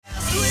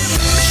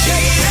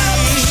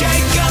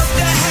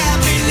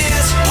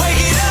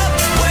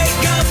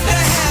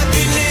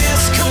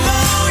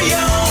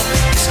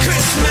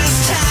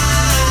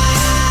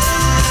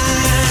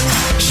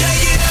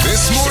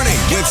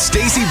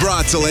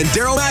Wetzel and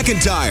Daryl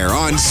McIntyre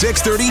on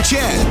 630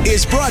 CHED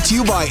is brought to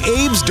you by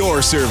Abe's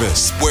Door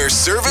Service, where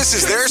service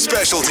is their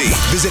specialty.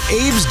 Visit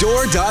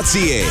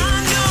abesdoor.ca.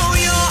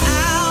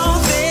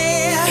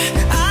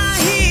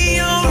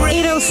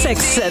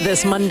 8:06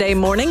 this Monday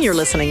morning. You're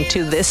listening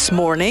to This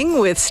Morning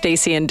with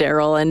Stacey and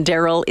Daryl. And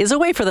Daryl is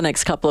away for the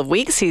next couple of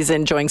weeks. He's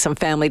enjoying some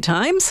family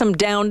time, some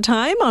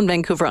downtime on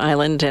Vancouver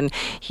Island. And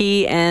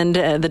he and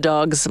the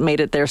dogs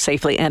made it there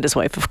safely, and his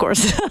wife, of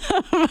course.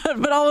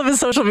 But all of his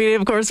social media,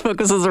 of course,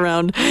 focuses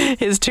around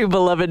his two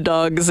beloved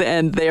dogs,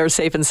 and they are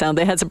safe and sound.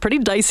 They had some pretty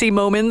dicey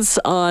moments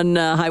on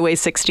Highway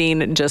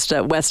 16, just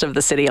west of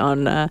the city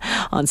on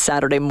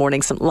Saturday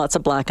morning. Lots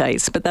of black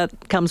ice. But that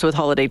comes with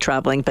holiday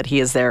traveling. But he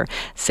is there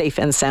safe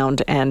and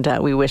sound, and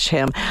we wish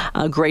him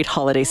a great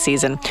holiday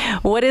season.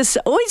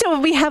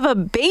 We have a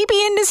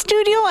baby in the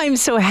studio. I'm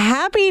so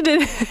happy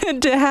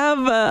to have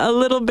a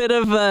little bit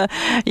of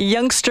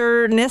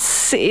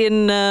youngsterness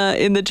in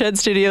the CHED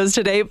studios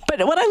today.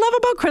 But what I love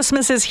about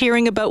Christmas is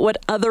hearing about what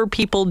other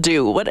people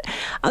do, what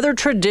other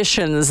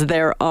traditions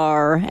there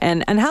are,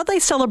 and how they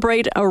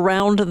celebrate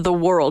around the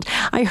world.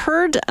 I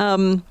heard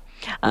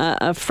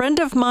a friend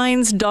of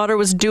mine's daughter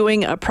was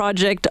doing a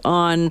project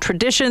on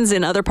traditions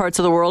in other parts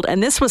of the world,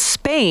 and this was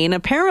Spain.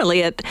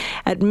 Apparently at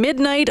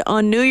midnight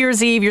on New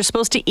Year's Eve, you're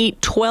supposed to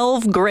eat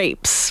 12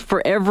 grapes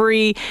for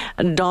every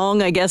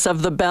dong, I guess,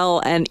 of the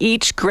bell, and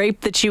each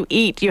grape that you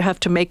eat, you have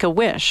to make a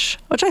wish,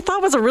 which I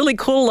thought was a really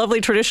cool, lovely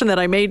tradition that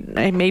I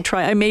may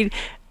try. I may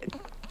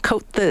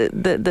coat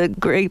the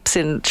grapes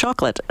in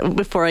chocolate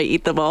before I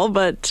eat them all,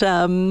 but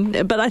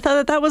I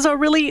thought that was a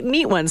really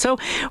neat one. So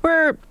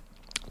we're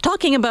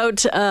talking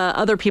about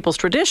other people's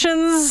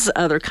traditions,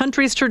 other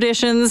countries'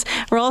 traditions.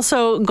 We're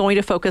also going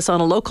to focus on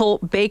a local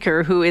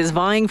baker who is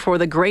vying for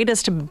the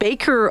Greatest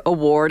Baker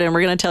Award, and we're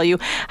going to tell you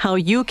how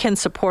you can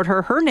support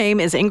her. Her name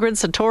is Ingrid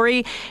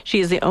Satori. She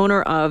is the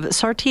owner of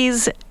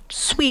Sartiz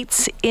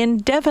Sweets in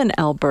Devon,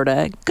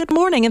 Alberta. Good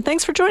morning, and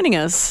thanks for joining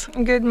us.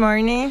 Good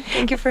morning.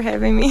 Thank you for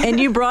having me. And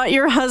you brought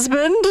your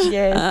husband?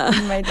 Yes,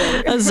 and my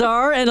daughter.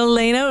 Azar and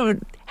Elena.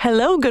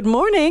 Hello, good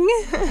morning.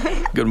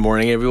 Good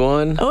morning,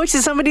 everyone. Oh, so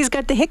somebody's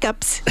got the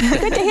hiccups. You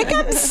got the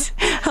hiccups?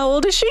 How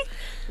old is she?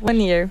 1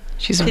 year.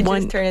 She just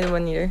turned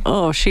 1 year.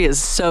 Oh, she is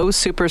so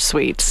super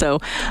sweet. So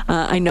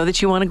I know that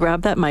you want to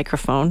grab that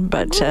microphone,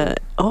 but there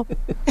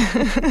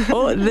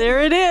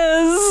it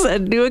is. A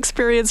new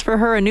experience for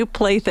her, a new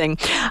plaything.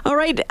 All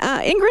right,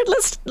 Ingrid,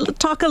 let's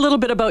talk a little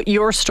bit about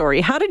your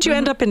story. How did you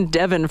end up in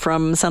Devon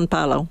from São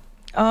Paulo?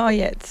 Oh,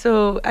 yeah.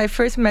 So I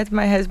first met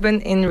my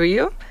husband in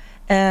Rio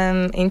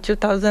in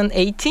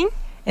 2018.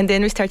 And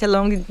then we started a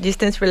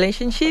long-distance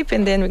relationship,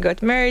 and then we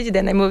got married.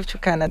 Then I moved to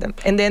Canada.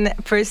 And then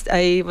first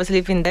I was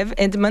living in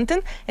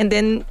Edmonton, and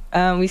then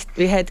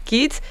we had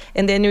kids,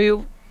 and then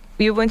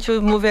we want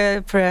to move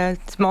for a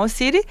small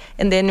city,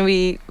 and then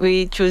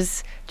we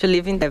choose to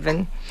live in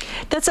Devon.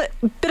 That's a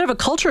bit of a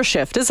culture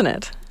shift, isn't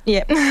it?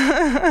 Yeah,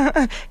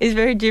 it's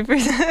very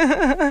different.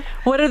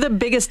 What are the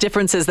biggest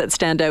differences that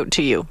stand out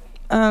to you?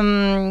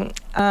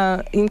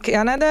 In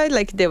Canada,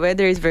 like the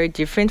weather is very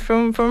different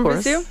from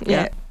Brazil.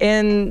 Yeah.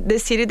 And the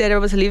city that I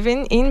was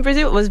living in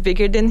Brazil was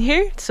bigger than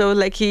here. So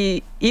like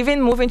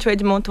even moving to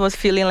Edmonton was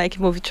feeling like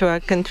moving to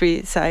a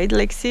countryside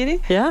like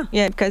city. Yeah.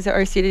 Yeah, because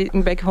our city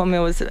back home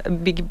was a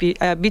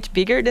bit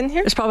bigger than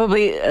here. It's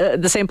probably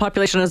the same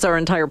population as our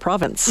entire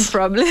province.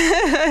 Probably.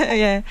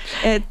 Yeah.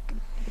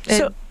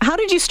 So how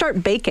did you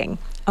start baking?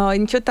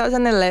 In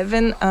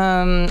 2011,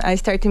 I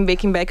started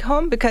baking back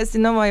home because,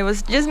 I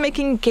was just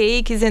making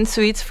cakes and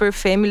sweets for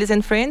families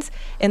and friends.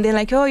 And then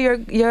like, oh,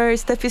 your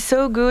stuff is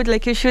so good.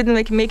 Like you should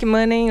make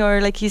money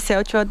or like you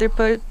sell to other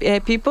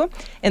people.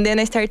 And then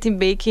I started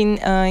baking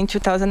in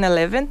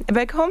 2011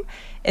 back home.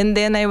 And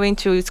then I went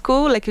to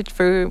school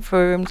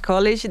for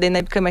college. Then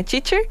I became a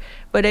teacher.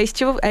 But I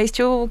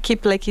still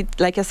keep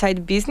like a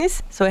side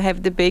business. So I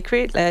have the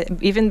bakery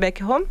even back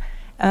home.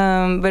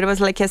 But it was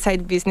like a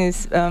side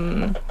business,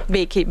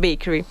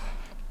 bakery.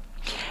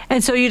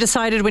 And so you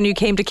decided when you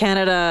came to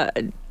Canada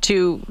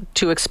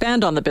to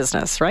expand on the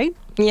business, right?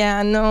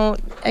 Yeah, no,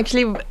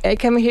 actually, I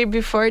came here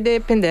before the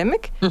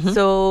pandemic. Mm-hmm.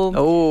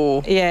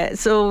 So, yeah,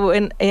 so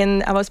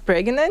and I was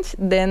pregnant.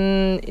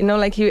 Then,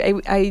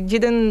 I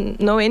didn't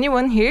know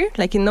anyone here,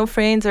 like no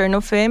friends or no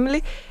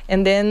family.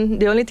 And then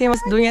the only thing I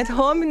was doing at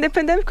home in the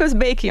pandemic was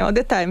baking all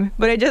the time.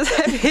 But I just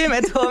have him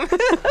at home.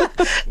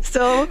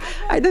 So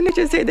I don't need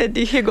to say that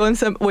he gained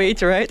some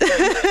weight, right?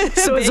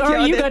 So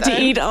Zara, you got to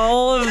eat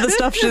all of the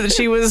stuff that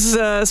she was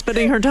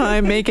spending her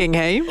time making,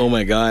 hey? Oh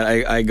my God,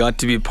 I got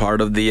to be part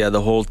of the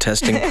whole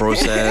testing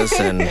process.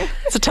 And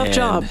it's a tough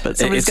job, but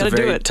somebody's got to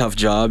do it. It's a very tough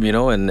job,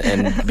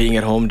 and being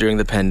at home during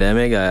the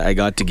pandemic, I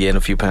got to gain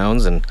a few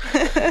pounds.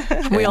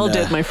 We all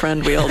did, my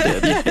friend, we all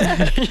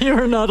did.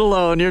 You're not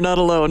alone,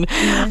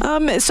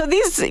 so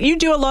you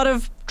do a lot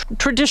of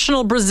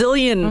traditional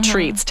Brazilian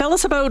treats. Tell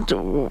us about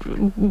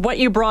what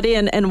you brought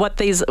in and what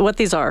these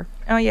are.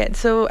 Oh yeah,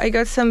 so I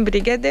got some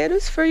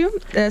brigadeiros for you.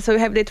 So we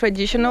have the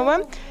traditional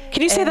one.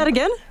 Can you say that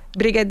again?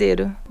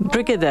 Brigadeiro.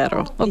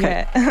 Brigadeiro.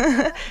 Okay.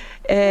 Yeah.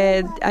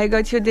 I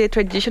got you the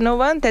traditional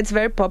one that's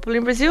very popular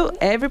in Brazil.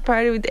 Every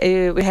party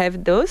we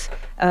have those.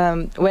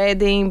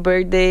 Wedding,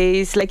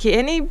 birthdays, like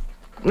any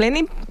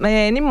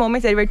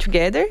moment that we're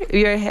together,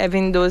 we are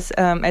having those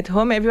at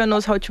home. Everyone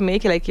knows how to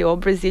make it, like all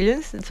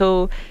Brazilians.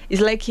 So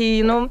it's like,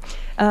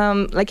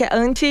 like an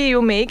auntie,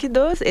 you make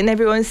those, and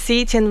everyone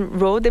sits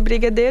and roll the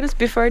brigadeiros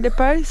before the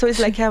party. So it's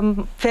like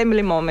a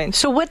family moment.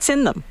 So what's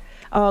in them?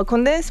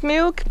 Condensed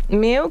milk,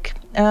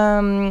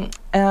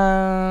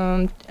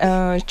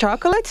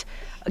 chocolate.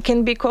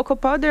 Can be cocoa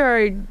powder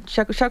or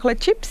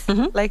chocolate chips,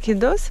 like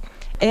those.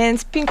 And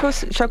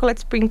sprinkles, chocolate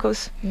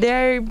sprinkles.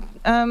 They're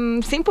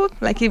simple,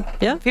 like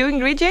few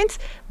ingredients,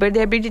 but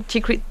they're pretty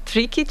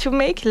tricky to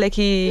make. Like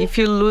if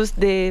you lose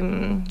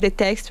the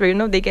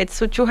texture, they get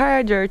too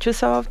hard or too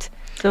soft.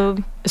 So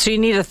you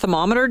need a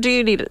thermometer? Do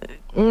you need it?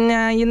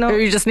 Nah, Or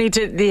you just you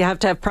have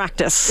to have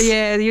practice?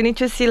 Yeah, you need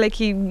to see like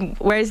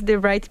where's the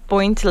right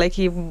point, like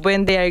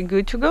when they are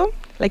good to go.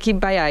 Like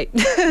by eye.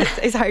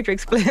 It's hard to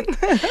explain.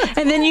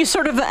 And then you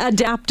sort of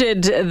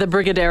adapted the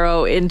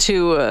brigadeiro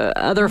into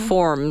other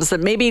forms that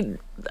maybe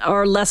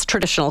are less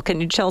traditional. Can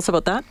you tell us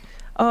about that?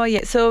 Oh,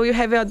 yeah. So you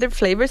have other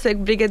flavors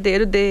like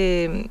brigadeiro.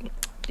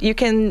 You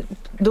can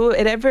do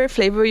whatever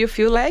flavor you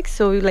feel like.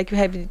 So like you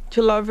have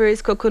two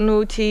lovers,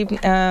 coconut,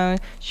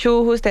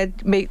 churros that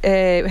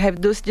have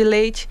dulce de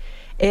leite.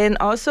 And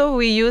also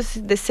we use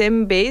the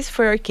same base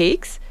for our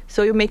cakes.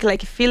 So you make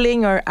like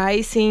filling or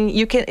icing.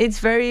 You can. It's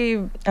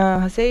very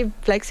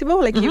flexible.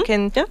 Like you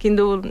can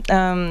do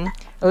a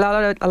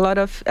lot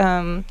of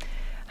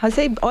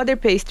other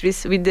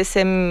pastries with the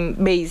same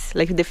base,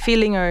 like the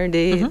filling or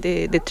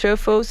the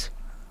truffles.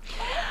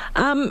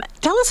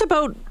 Tell us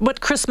about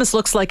what Christmas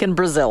looks like in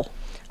Brazil.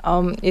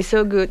 It's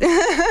so good.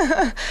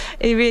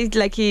 It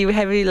like we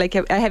have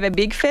I have a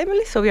big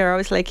family, so we are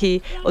always like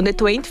on the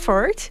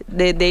 24th,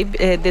 the day,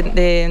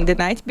 the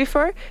night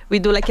before, we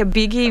do like a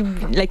big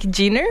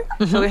dinner.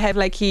 So we have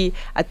like a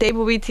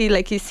table with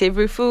like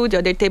savory food,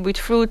 other table with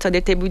fruits, other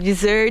table with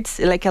desserts,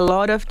 like a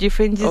lot of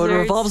different desserts. Oh, it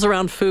revolves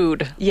around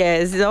food.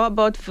 Yes, it's all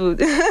about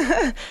food.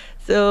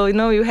 So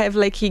you have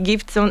like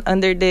gifts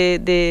under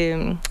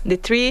the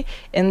tree,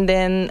 and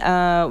then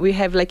we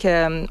have like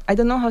I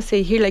don't know how to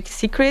say here, like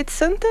secret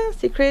Santa,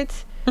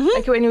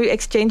 like when we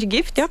exchange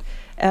gifts. Yep.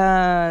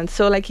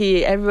 So like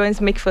everyone's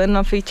make fun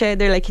of each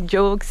other, like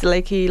jokes,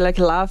 like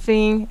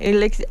laughing.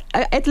 Like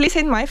at least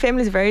in my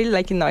family, it's very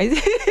like noisy.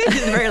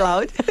 It's very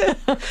loud.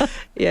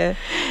 Yeah.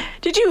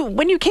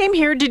 When you came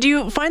here, did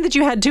you find that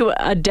you had to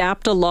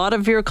adapt a lot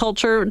of your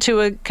culture to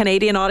a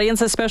Canadian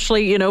audience,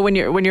 especially when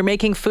you're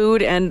making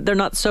food and they're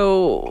not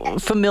so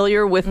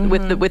familiar with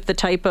the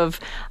type of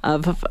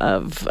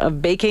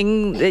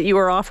baking that you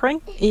were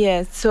offering?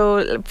 Yeah.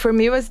 So for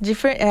me, it was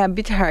different, a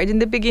bit hard in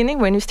the beginning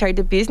when you start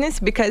the business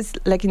because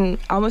like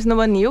almost no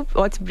one knew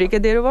what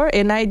brigadeiro were,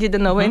 and I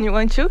didn't know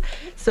anyone too.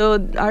 So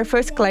our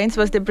first clients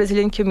was the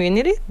Brazilian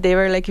community. They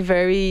were like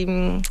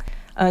very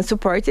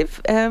supportive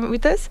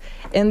with us,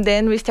 and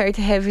then we started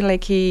having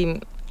like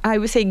I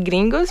would say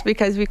gringos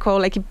because we call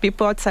like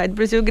people outside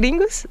Brazil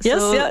gringos. Yes,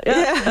 so, yeah.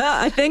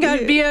 I think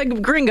I'd be a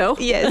gringo.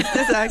 Yes,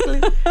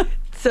 exactly.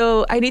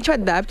 So I need to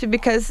adapt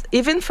because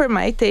even for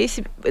my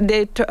taste,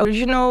 the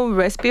original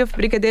recipe of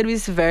brigadeiro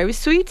is very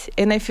sweet,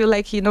 and I feel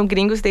like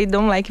gringos, they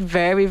don't like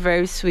very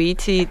very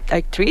sweet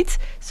like treats.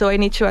 So I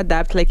need to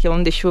adapt like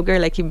on the sugar,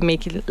 like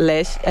make it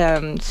less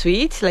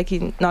sweet, like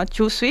not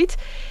too sweet.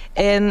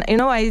 And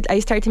I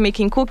started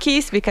making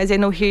cookies because I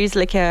know here is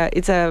like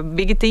it's a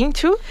big thing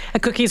too.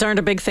 Cookies aren't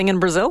a big thing in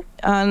Brazil?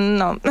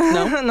 No,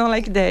 not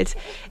like that.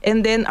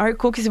 And then our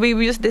cookies, we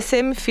use the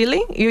same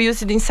filling. You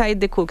use it inside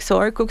the cook. So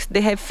our cooks,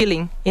 they have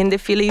filling, and the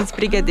filling is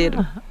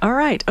brigadeiro. All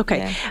right,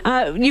 okay.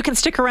 Yeah. You can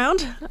stick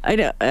around. I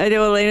know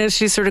Elena,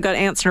 she's sort of got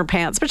ants in her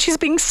pants, but she's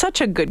being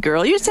such a good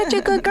girl. You're such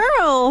a good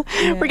girl.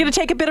 Yeah. We're going to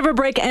take a bit of a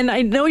break, and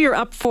I know you're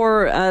up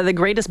for the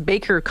Greatest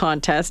Baker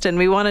contest, and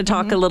we want to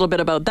talk a little bit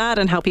about that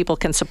and how people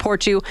can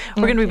support you.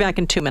 We're going to be back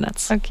in 2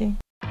 minutes. Okay.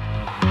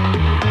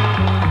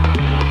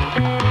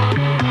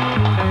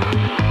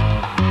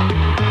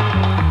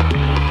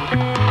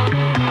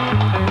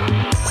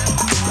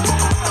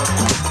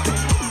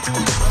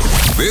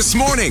 This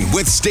Morning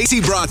with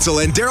Stacey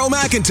Bratzel and Daryl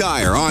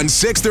McIntyre on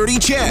 630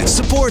 CHED.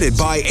 Supported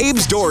by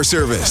Abe's Door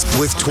Service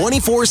with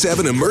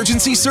 24/7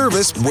 emergency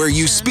service where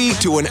you speak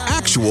to an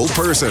actual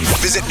person.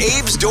 Visit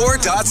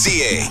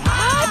abesdoor.ca.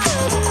 I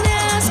couldn't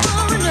ask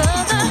for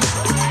another.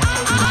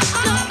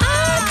 No,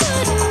 I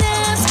couldn't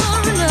ask for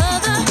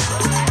another.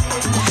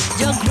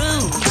 Your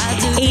groove, I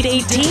do.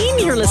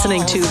 8:18, you're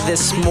listening to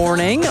This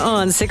Morning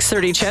on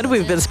 630 CHED.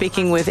 We've been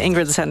speaking with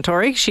Ingrid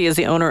Santori. She is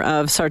the owner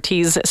of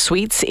Sartiz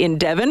Sweets in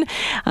Devon,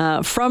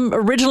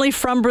 originally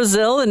from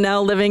Brazil and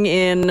now living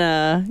in,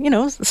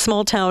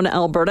 small town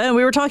Alberta. And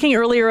we were talking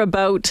earlier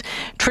about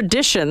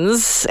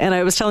traditions, and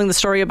I was telling the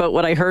story about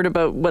what I heard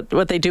about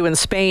what they do in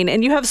Spain.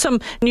 And you have some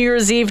New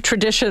Year's Eve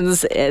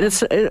traditions.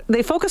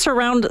 They focus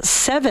around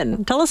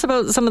 7. Tell us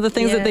about some of the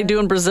things that they do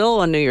in Brazil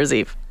on New Year's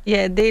Eve.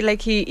 Yeah, they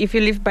if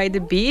you live by the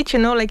beach,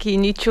 you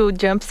need to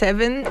jump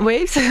 7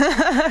 waves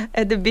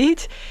at the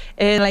beach,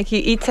 and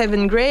you eat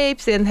 7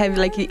 grapes and have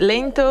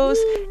lentils,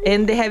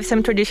 and they have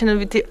some traditional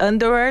with the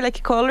underwear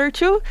color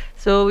too.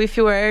 So if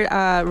you wear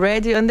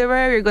red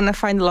underwear, you're gonna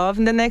find love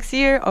in the next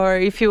year, or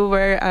if you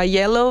wear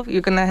yellow,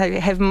 you're gonna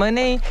have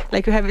money.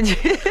 You have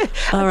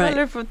All right.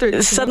 colorful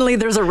tradition. Suddenly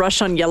there's a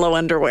rush on yellow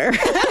underwear.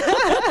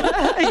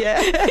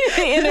 Yeah.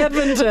 In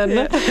Edmonton.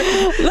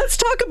 Let's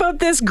talk about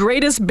this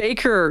Greatest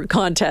Baker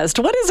contest.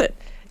 What is it?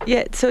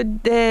 Yeah, so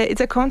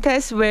it's a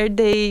contest where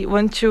they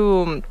want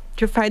to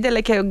find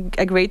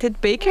a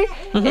grated baker,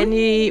 and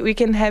we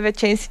can have a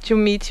chance to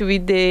meet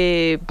with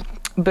the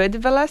Bud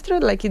Valastro,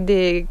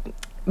 the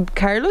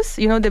Carlos,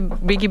 the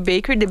big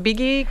baker, the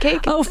big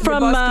cake. Oh,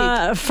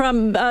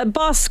 from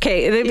Boss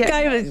Cake, the Yeah.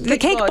 guy, the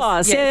Cake cake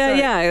boss. Boss.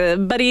 Yeah.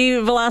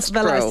 Buddy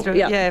Valastro.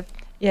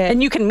 Yeah.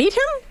 And you can meet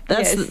him?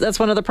 Yes. That's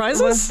one of the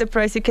prizes? What's the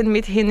prize? You can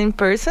meet him in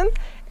person,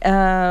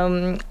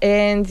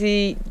 and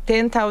the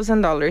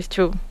 $10,000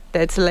 too.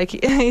 That's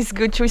it's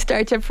good to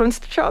start a front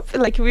shop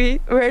we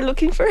were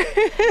looking for.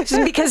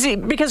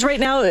 because right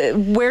now,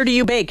 where do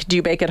you bake? Do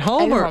you bake at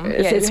home, At or home.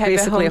 Yeah, it's we have a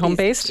basically home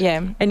home-based?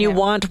 Yeah. And you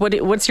Yeah. want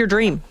what's your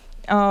dream?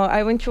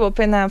 I want to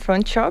open a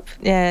front shop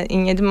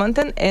in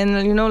Edmonton, and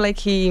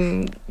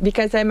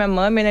because I'm a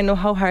mom and I know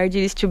how hard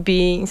it is to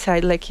be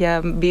inside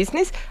a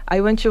business. I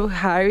want to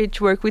hire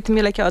to work with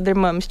me other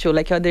moms too,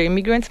 other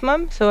immigrants'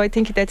 mom. So I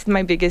think that's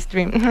my biggest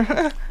dream.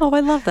 Oh, I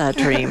love that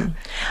dream.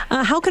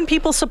 How can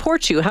people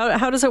support you?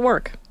 How does it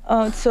work?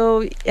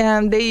 So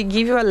they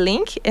give you a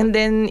link, and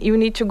then you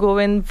need to go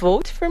and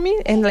vote for me,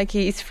 and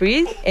it's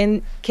free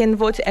and can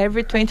vote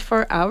every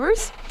 24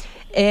 hours.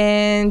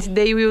 And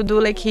they will do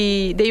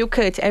they will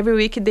cut every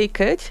week. They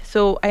cut.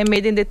 So I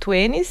made in the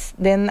 20s.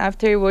 Then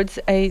afterwards,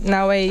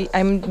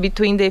 I'm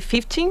between the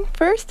 15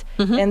 first,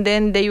 and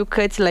then they will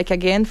cut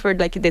again for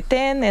the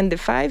 10 and the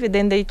 5, and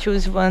then they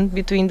choose one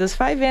between those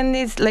 5, and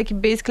it's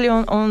basically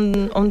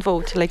on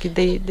vote.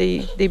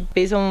 They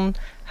base on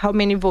how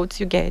many votes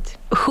you get.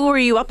 Who are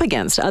you up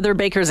against? Other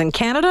bakers in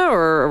Canada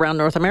or around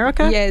North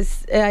America?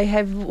 Yes, I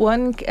have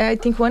one. I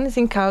think one is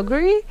in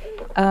Calgary.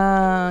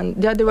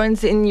 The other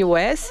one's in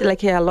US.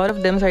 A lot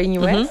of them are in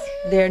US.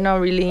 They're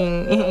not really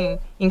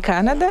in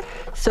Canada.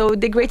 So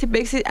the Great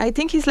Bakes, I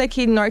think, is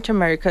in North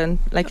American,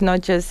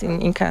 not just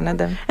in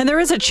Canada. And there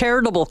is a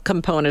charitable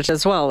component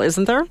as well,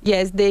 isn't there?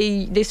 Yes,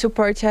 they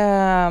support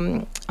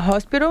a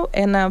hospital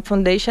and a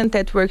foundation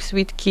that works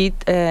with kids.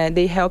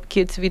 They help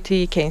kids with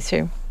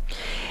cancer.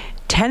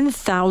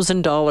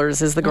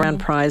 $10,000 is the grand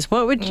prize.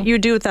 What would you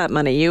do with that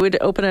money? You would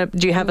open up.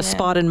 Do you have a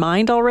spot in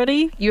mind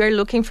already? You are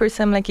looking for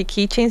some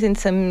keychains in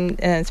some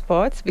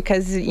spots,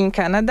 because in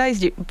Canada is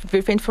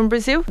different from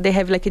Brazil. They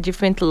have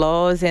different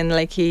laws and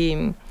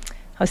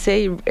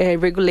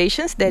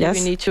regulations that Yes.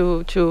 we need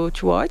to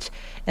watch.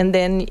 And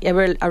then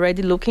we're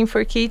already looking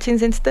for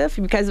keychains and stuff,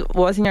 because it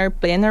was in our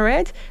plan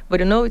already. But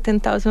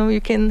 10,000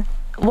 you can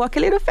walk a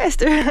little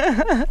faster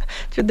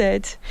to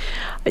that.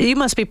 You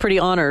must be pretty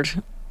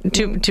honored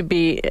to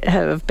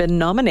have been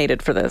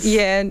nominated for this.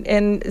 Yeah,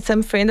 and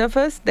some friend of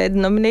us that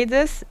nominated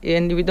us,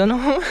 and we don't know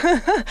who.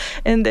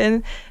 And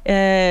then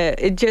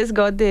it just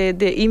got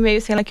the email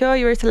saying oh,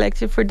 you were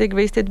selected for the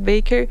Greatest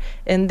Baker,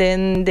 and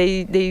then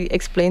they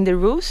explained the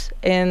rules,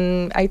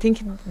 and I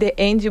think the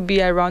end will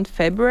be around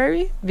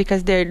February,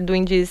 because they're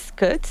doing these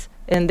cuts.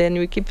 And then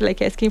we keep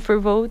asking for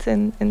votes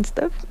and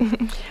stuff.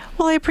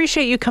 Well, I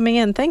appreciate you coming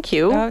in. Thank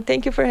you.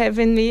 Thank you for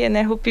having me, and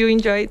I hope you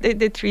enjoy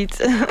the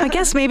treats. I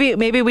guess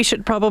maybe we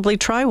should probably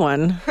try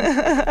one.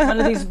 One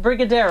of these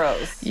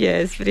brigadeiros.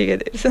 Yes,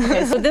 brigadeiros.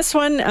 Okay, so this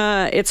one,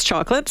 it's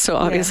chocolate. So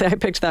obviously I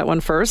picked that one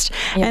first.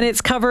 Yeah. And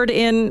it's covered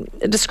in,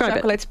 describe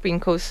Chocolate it.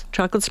 sprinkles.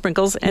 Chocolate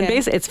sprinkles. And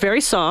Yeah. it's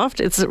very soft.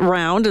 It's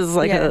round. It's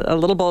a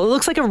little ball. It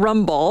looks like a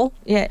rum ball.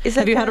 Yeah.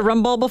 Have you had a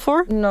rum ball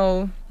before?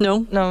 No.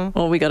 No? No.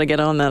 Well, we got to get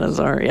on that,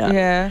 Azar. Yeah.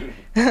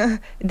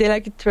 They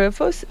like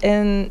truffles,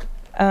 and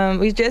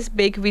we just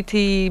bake with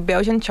the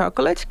Belgian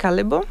chocolate,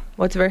 Calebo.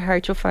 What's very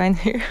hard to find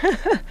here.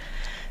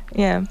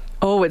 Yeah.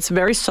 Oh, it's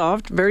very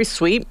soft, very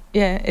sweet,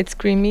 Yeah, it's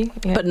creamy.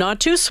 Yeah. but not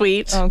too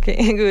sweet.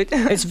 Okay, good.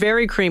 It's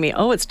very creamy.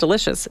 Oh, it's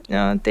delicious.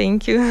 No,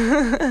 thank you.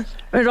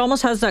 It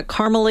almost has that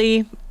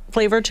caramely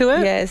flavor to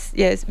it.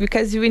 Yes,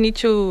 because we need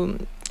to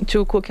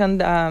cook on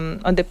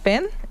the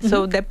pan.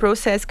 So that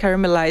process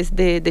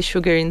caramelizes the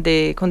sugar in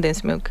the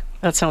condensed milk.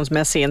 That sounds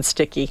messy and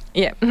sticky.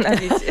 Yeah,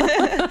 that is.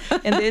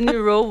 And then we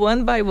roll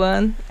one by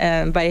one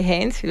by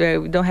hand.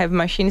 We don't have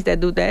machines that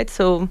do that.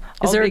 So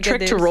Is there a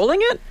trick to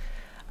rolling it?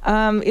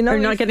 You're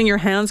not getting your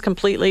hands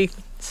completely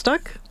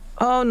stuck?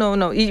 Oh, no.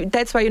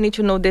 That's why you need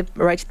to know the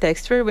right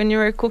texture when you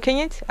are cooking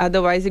it.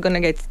 Otherwise, you're going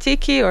to get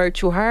sticky or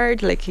too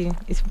hard.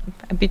 It's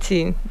a bit...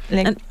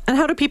 And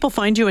how do people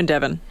find you in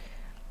Devon?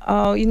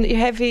 You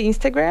have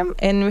Instagram,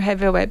 and we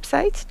have a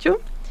website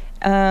too.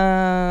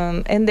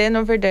 And then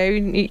over there,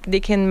 they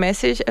can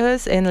message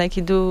us and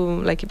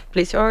do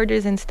place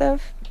orders and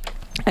stuff.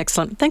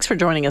 Excellent. Thanks for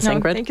joining us, No,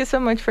 Ingrid. thank you so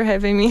much for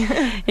having me.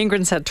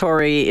 Ingrid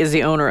Sartori is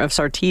the owner of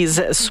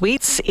Sartiz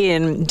Sweets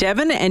in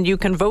Devon, and you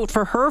can vote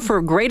for her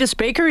for Greatest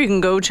Baker. You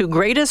can go to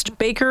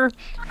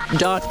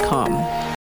greatestbaker.com.